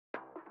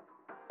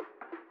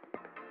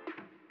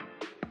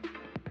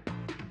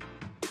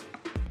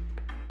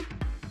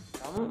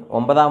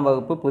9ஆம்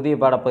வகுப்பு புதிய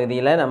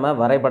பாடப்பகுதியில் நம்ம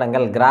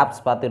வரைபடங்கள்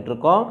கிராஃப்ஸ் பார்த்துட்டு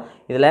இருக்கோம்.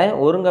 இதில்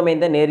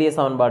ஒருங்கமைந்த நேரிய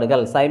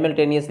சமன்பாடுகள்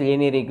சைமல்டேனியஸ்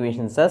லீனியர்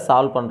ஈக்குவேஷன்ஸை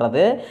சால்வ்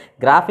பண்ணுறது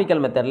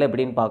கிராஃபிக்கல் மெத்தடில்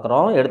எப்படின்னு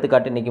பார்க்குறோம்.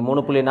 எடுத்துக்காட்டு இன்றைக்கி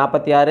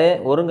 3.46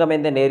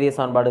 ஒருங்கமைந்த நேரிய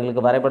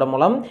சமன்பாடுகளுக்கு வரைபடம்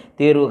மூலம்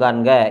தீர்வு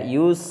காண்க.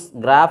 Use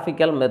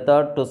graphical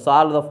method to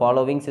solve the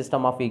following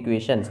system of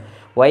equations.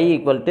 y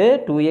 =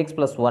 2x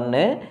 +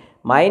 1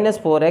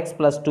 -4x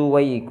 +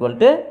 2y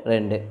 =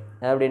 2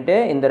 அப்படின்ட்டு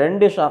இந்த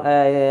ரெண்டு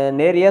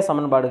நேரிய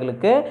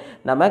சமன்பாடுகளுக்கு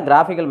நம்ம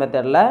கிராஃபிக்கல்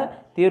மெத்தடில்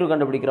தீர்வு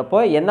கண்டுபிடிக்கிறப்போ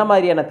என்ன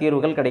மாதிரியான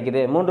தீர்வுகள்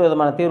கிடைக்குது, 3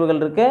 விதமான தீர்வுகள்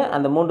இருக்குது.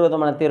 அந்த 3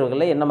 விதமான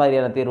தீர்வுகளில் என்ன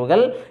மாதிரியான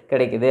தீர்வுகள்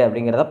கிடைக்குது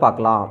அப்படிங்கிறத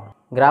பார்க்கலாம்.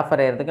 கிராஃப்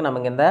வரைகிறதுக்கு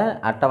நமக்கு இந்த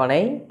அட்டவணை,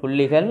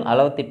 புள்ளிகள்,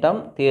 அளவு திட்டம்,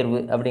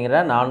 தீர்வு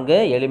அப்படிங்கிற 4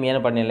 எளிமையான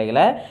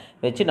படிநிலைகளை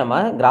வச்சு நம்ம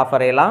கிராஃப்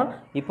வரையலாம்.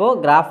 இப்போது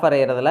கிராஃப்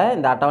வரைகிறதுல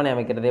இந்த அட்டவணை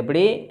அமைக்கிறது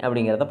எப்படி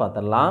அப்படிங்கிறத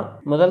பார்த்துடலாம்.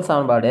 முதல்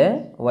சமன்பாடு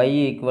y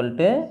 =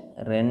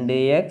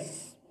 2x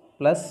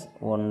 +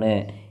 1.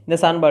 இந்த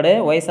சமன்பாடு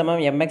y =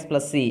 mx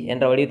 + c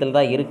என்ற வடிவத்தில்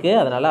தான் இருக்குது.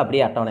 அதனால்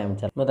அப்படியே அட்டவணை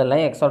அமைச்சார். முதல்ல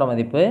எக்ஸோட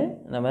மதிப்பு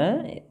நம்ம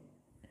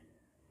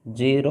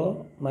 0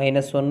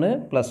 -1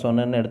 +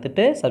 1ன்னு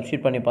எடுத்துகிட்டு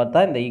சப்ஸ்டியூட் பண்ணி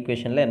பார்த்தா இந்த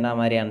ஈக்குவேஷனில் என்ன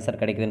மாதிரி ஆன்சர்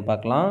கிடைக்குதுன்னு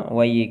பார்க்கலாம்.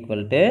 y =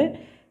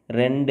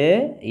 2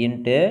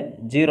 ×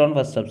 0ன்னு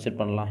ஃபஸ்ட் சப்ஸ்டியூட்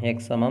பண்ணலாம். x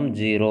 =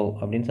 0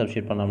 அப்படின்னு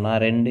சப்ஸ்டியூட் பண்ணோம்னா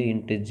 2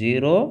 ×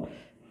 0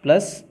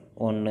 +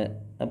 1.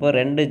 அப்போ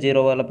 2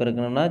 0வால்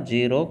பெருக்கணும்னா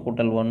 0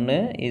 + 1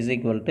 =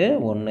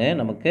 1.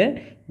 நமக்கு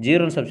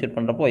 0ன்னு சப்ஸ்டியூட்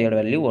பண்ணுறப்போ y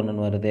வேல்யூ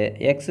 1ன்னு வருது.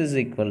 x =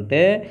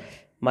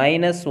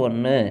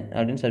 -1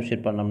 அப்படின்னு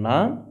சப்ஸ்டியூட் பண்ணோம்னா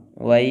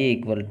y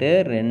 =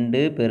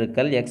 2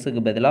 பெருக்கல்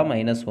xக்கு பதிலாக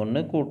 -1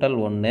 கூட்டல்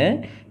 1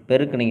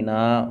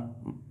 பெருக்குனிங்கன்னா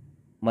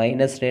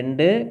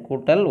 -2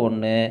 கூட்டல்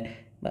 1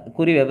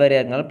 குறி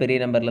வெவ்வேறையாக இருந்தாலும் பெரிய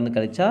நம்பர்லேருந்து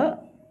கழிச்சா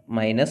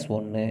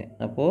 -1.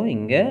 அப்போது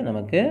இங்கே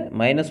நமக்கு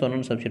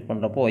 -1ன்னு சப்ஸ்டியூட்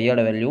பண்ணுறப்போ y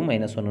வேல்யூ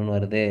 -1ன்னு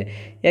வருது.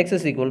 x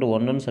 =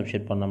 1ன்னு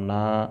சப்ஸ்டியூட்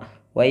பண்ணோம்னா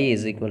y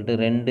 =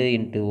 2 ×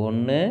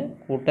 1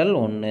 கூட்டல்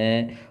 1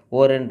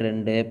 1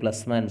 2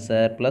 ப்ளஸ்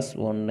ஆன்சர் ப்ளஸ்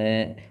 1.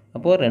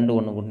 அப்போது 2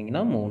 1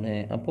 கூட்டிங்கன்னா 3.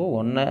 அப்போது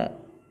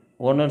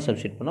 1ன்னு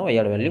சப்ஸ்டியூட் பண்ணால் y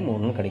வேல்யூ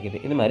 3ன்னு கிடைக்கிது.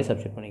 இது மாதிரி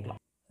சப்ஸ்டியூட் பண்ணிக்கலாம்.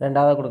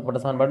 ரெண்டாவது கொடுக்கப்பட்ட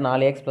சமன்பாடு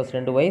 4x +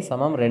 2y =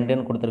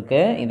 2ன்னு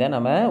கொடுத்துருக்கு. இதை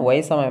நம்ம y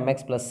 = mx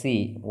 + c,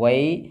 y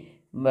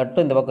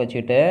மட்டும் இந்த பக்கம்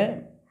வச்சுக்கிட்டு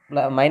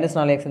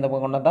 -4x இந்த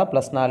பக்கம் கொண்டு வந்தால்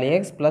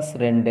 +4x +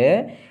 2.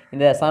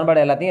 இந்த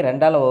சமன்பாடு எல்லாத்தையும்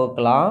 2ஆல்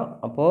வகுக்கலாம்.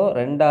 அப்போது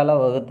 2ஆல்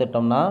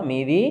வகுத்துட்டோம்னா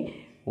மீதி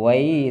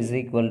y =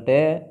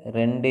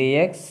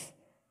 2x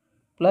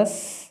 +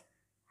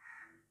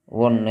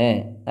 1.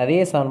 அதே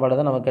சமன்பாடு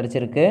தான் நமக்கு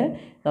கிடச்சிருக்கு.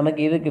 நமக்கு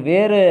இதுக்கு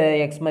வேறு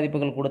எக்ஸ்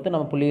மதிப்புகள் கொடுத்து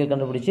நம்ம புள்ளிகள்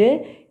கண்டுபிடிச்சி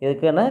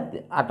இதுக்கான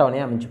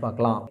அட்டவணையை அமைச்சு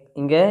பார்க்கலாம்.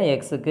 இங்கே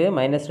எக்ஸுக்கு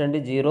 -2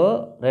 0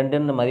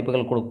 2ன்னு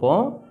மதிப்புகள்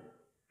கொடுப்போம்.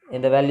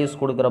 இந்த வேல்யூஸ்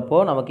கொடுக்குறப்போ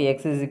நமக்கு x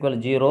 =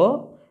 0,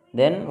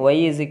 then y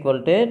 =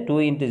 2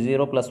 ×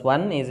 0 +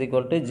 1 =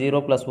 0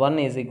 + 1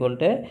 =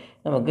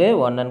 நமக்கு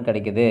 1ன்னு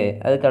கிடைக்குது.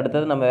 அதுக்கு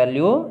அடுத்தது நம்ம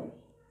வேல்யூ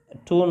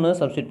 2ன்னு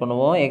சப்ஸ்டியூட்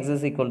பண்ணுவோம். x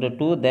 =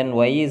 2, then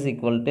y =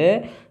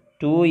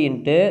 2 ×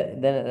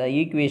 the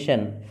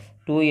equation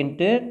 2 ×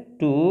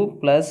 2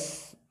 +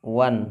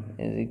 1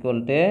 =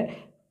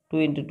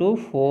 2 × 2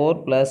 4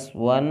 +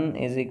 1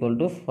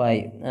 =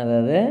 5.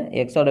 அதாவது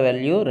எக்ஸோட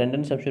வேல்யூ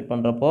 2ன்னு சப்ஸ்டியூட்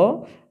பண்ணுறப்போ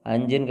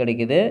 5ன்னு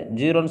கிடைக்குது.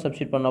 0ன்னு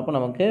சப்ஸ்டியூட் பண்ணப்போ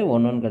நமக்கு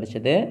 1ன்னு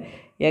கிடைச்சிது.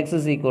 x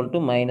 =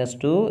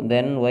 -2,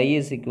 then y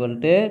 =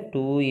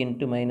 2 ×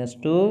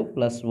 -2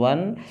 +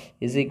 1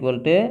 =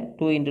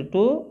 2 ×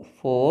 2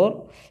 4,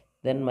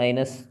 then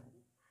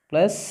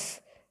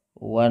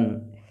 +1.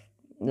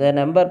 இந்த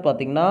நம்பர்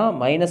பார்த்திங்கன்னா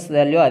மைனஸ்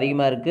வேல்யூ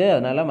அதிகமாக இருக்குது.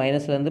 அதனால்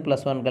மைனஸ்லேருந்து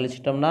 +1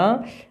 கழிச்சிட்டோம்னா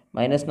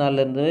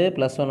 -4லேருந்து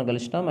 +1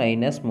 கழிச்சிட்டா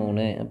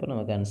 -3. அப்போ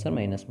நமக்கு ஆன்சர்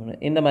 -3.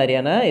 இந்த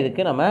மாதிரியான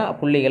இதுக்கு நம்ம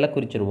புள்ளிகளை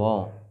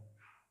குறிச்சிடுவோம்.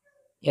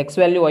 எக்ஸ்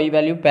வேல்யூ ஒய்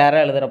வேல்யூ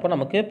பேராக எழுதுகிறப்போ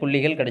நமக்கு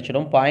புள்ளிகள்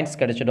கிடச்சிடும், பாயிண்ட்ஸ்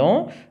கிடச்சிடும்.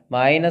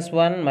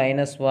 -1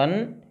 -1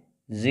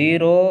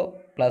 0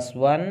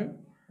 +1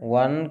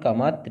 1,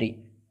 3.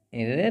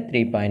 இது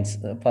 3 points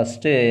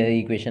first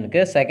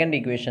ஈக்குவேஷனுக்கு. Second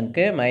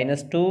ஈக்குவேஷனுக்கு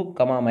 -2,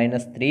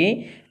 -3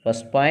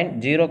 first point,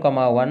 0,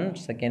 1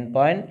 second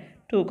point,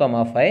 2,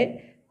 5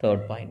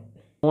 third point.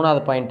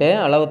 மூணாவது பாயிண்ட்டு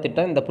அளவு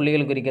திட்டம். இந்த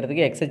புள்ளிகள்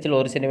குறிக்கிறதுக்கு x அச்சில்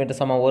 1 சென்டிமீட்டர்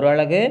சமம் 1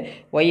 அலகு,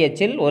 y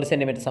அச்சில் 1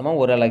 சென்டிமீட்டர் சமம்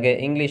 1 அலகு.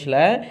 இங்கிலீஷில்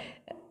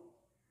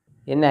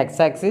in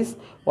x-axis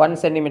 1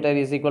 centimeter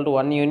 =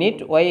 1 unit,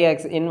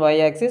 in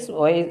y-axis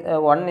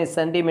 1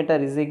 centimeter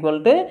 =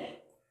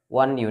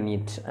 1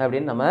 unit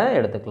அப்படின்னு நம்ம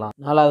எடுத்துக்கலாம்.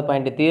 நாலாவது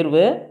பாயிண்ட்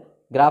தீர்வு.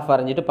 கிராஃப்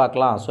வரைஞ்சிட்டு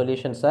பார்க்கலாம்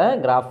சொல்யூஷன்ஸை.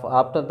 கிராஃப்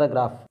ஆஃப்டர் த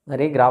கிராஃப்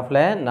மாதிரி கிராஃபில்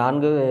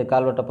 4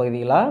 கால்வட்ட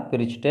பகுதிகளாக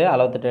பிரிச்சுட்டு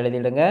அளவு திட்டம்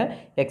எழுதிடுங்க.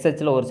 எக்ஸ்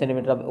அச்சில் 1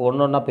 சென்டிமீட்டர்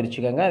ஒன்றா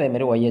பிரிச்சுக்கோங்க.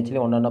 அதேமாதிரி ஒய் அச்சில்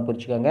ஒன்றா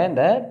பிரிச்சுக்கோங்க.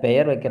 இந்த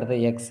பெயர் வைக்கிறது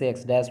எக்ஸ்,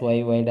 x',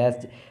 y',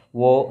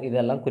 ஓ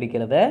இதெல்லாம்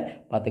குறிக்கிறத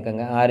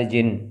பார்த்துக்கோங்க.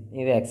 ஆரிஜின்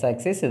இது எக்ஸ்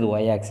ஆக்சிஸ், இது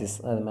ஒய் ஆக்சிஸ்,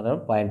 அது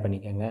மாதிரி பாயிண்ட்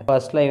பண்ணிக்கோங்க.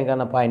 ஃபர்ஸ்ட்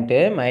லைனுக்கான பாயிண்ட்டு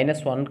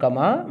 -1,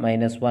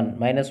 -1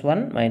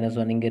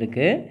 -1 இங்கே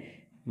இருக்குது.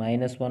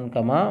 -1,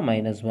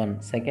 -1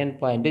 செகண்ட்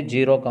பாயிண்ட்டு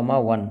 0,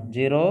 1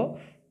 0,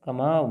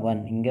 1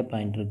 இங்கே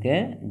பாயிண்ட் இருக்குது.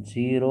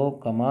 0,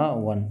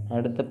 1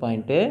 அடுத்த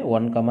பாயிண்ட்டு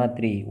 1,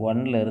 3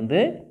 1லேருந்து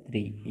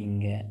 3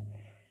 இங்கே.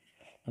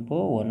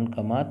 அப்போது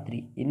 1,3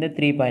 இந்த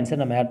 3 பாயிண்ட்ஸை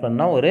நம்ம ஆட்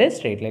பண்ணால் ஒரு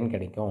ஸ்ட்ரெயிட் லைன்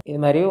கிடைக்கும். இது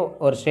மாதிரி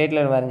ஒரு ஸ்ட்ரெயிட்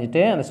லைன்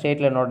வரைஞ்சிட்டு அந்த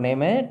ஸ்ட்ரெயிட் லைனோட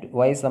நேமு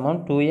y =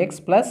 2x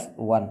 +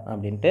 1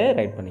 அப்படின்ட்டு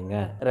ரைட் பண்ணிங்க.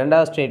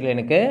 ரெண்டாவது ஸ்ட்ரெயிட்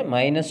லைனுக்கு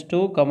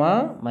 -2,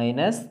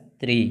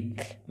 -3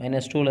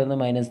 -2லேருந்து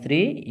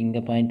 -3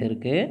 இங்கே பாயிண்ட்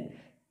இருக்குது.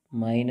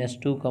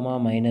 -2,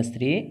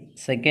 -3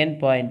 செகண்ட்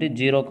பாயிண்ட்டு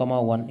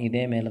 0,1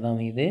 இதே மேலே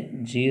தான் இது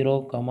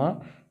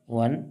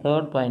 0,1.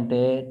 தேர்ட்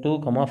பாயிண்ட்டு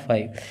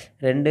 2,5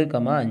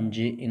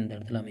 2,5 இந்த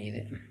இடத்துல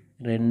அமையுது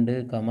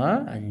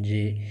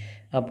 2,5.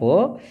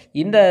 அப்போது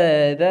இந்த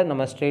இதை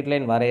நம்ம ஸ்ட்ரெயிட்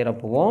லைன்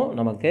வரைகிறப்பவும்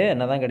நமக்கு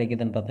என்ன தான்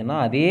கிடைக்குதுன்னு பார்த்தோம்னா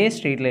அதே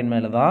ஸ்ட்ரெயிட் லைன்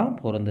மேலே தான்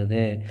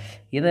பொருந்தது.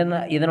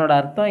 இதனோட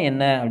அர்த்தம்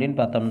என்ன அப்படின்னு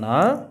பார்த்தோம்னா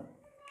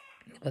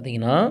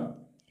பார்த்திங்கன்னா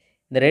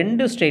இந்த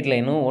ரெண்டு ஸ்ட்ரெயிட்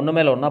லைனும் ஒன்று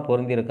மேலே ஒன்றா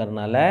பொருந்தி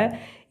இருக்கிறதுனால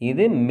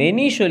இது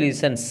மெனி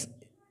சொல்யூஷன்ஸ்.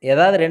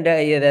 ஏதாவது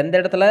எந்த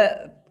இடத்துல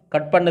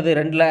கட் பண்ணுது,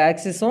 ரெண்டு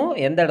ஆக்சிஸும்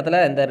எந்த இடத்துல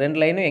இந்த ரெண்டு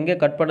லைனும் எங்கே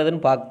கட்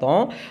பண்ணுதுன்னு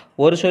பார்த்தோம்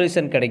ஒரு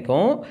சொல்யூஷன்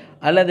கிடைக்கும்.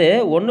 அல்லது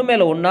ஒன்று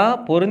மேலே ஒன்றா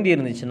பொருந்தி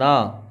இருந்துச்சுன்னா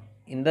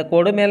இந்த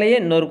கோடு மேலேயே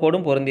இன்னொரு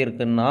கோடும் பொருந்தி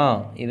இருக்குன்னா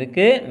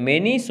இதுக்கு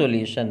மெனி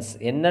சொல்யூஷன்ஸ்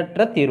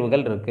எண்ணற்ற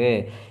தீர்வுகள்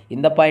இருக்குது.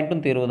 இந்த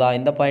பாயிண்ட்டும் தீர்வு தான்,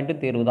 இந்த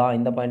பாயிண்ட்டும் தீர்வு தான்,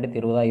 இந்த பாயிண்ட்டும்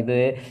தீர்வு தான். இது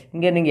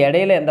இங்கே நீங்கள்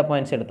இடையில எந்த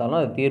பாயிண்ட்ஸ்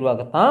எடுத்தாலும் அது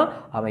தீர்வாகத்தான்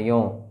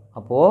அமையும்.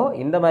 அப்போது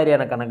இந்த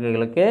மாதிரியான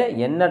கணக்குகளுக்கு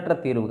எண்ணற்ற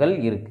தீர்வுகள்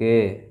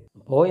இருக்குது.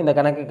 அப்போது இந்த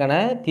கணக்குக்கான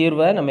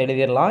தீர்வை நம்ம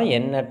எழுதிடலாம்.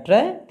 எண்ணற்ற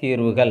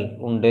தீர்வுகள்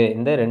உண்டு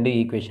இந்த ரெண்டு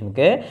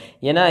ஈக்குவேஷனுக்கு.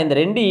 ஏன்னா இந்த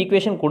ரெண்டு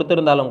ஈக்குவேஷன்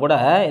கொடுத்துருந்தாலும் கூட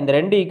இந்த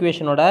ரெண்டு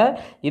ஈக்குவேஷனோட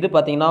இது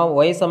பார்த்திங்கன்னா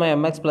y =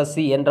 mx +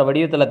 c என்ற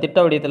வடிவத்தில் திட்ட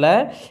வடிவத்தில்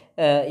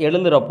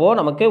எழுதுகிறப்போ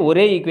நமக்கு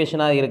ஒரே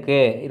ஈக்குவேஷனாக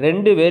இருக்குது.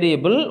 ரெண்டு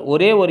வேரியபிள்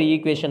ஒரே ஒரு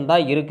ஈக்குவேஷன்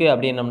தான் இருக்குது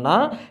அப்படின்னம்னா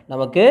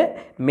நமக்கு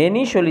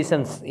மெனி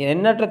சொல்யூஷன்ஸ்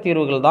எண்ணற்ற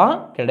தீர்வுகள் தான்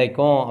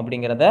கிடைக்கும்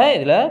அப்படிங்கிறத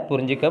இதில்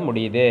புரிஞ்சிக்க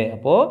முடியுது.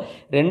 அப்போது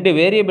ரெண்டு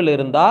வேரியபிள்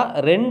இருந்தால்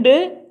ரெண்டு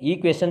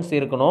ஈக்குவேஷன்ஸ்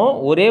இருக்கணும்.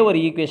 ஒரே ஒரு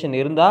ஈக்குவேஷன்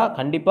இருந்தால்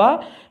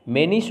கண்டிப்பாக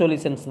மெனி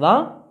சொல்யூஷன்ஸ்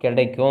தான்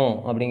கிடைக்கும்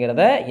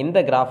அப்படிங்கிறத இந்த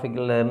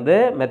கிராஃபிக்கிலேருந்து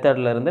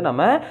மெத்தட்லேருந்து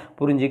நம்ம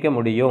புரிஞ்சிக்க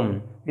முடியும்.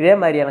 இதே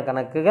மாதிரியான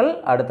கணக்குகள்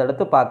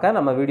அடுத்தடுத்து பார்க்க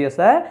நம்ம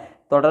வீடியோஸை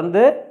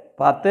தொடர்ந்து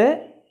பார்த்து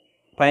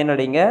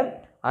பயனடைங்க.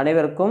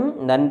 அனைவருக்கும்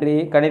நன்றி.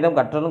 கணிதம்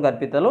கற்றலும்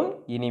கற்பித்தலும்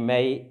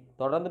இனிமை.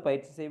 தொடர்ந்து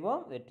பயிற்சி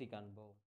செய்வோம், வெற்றி காண்போம்.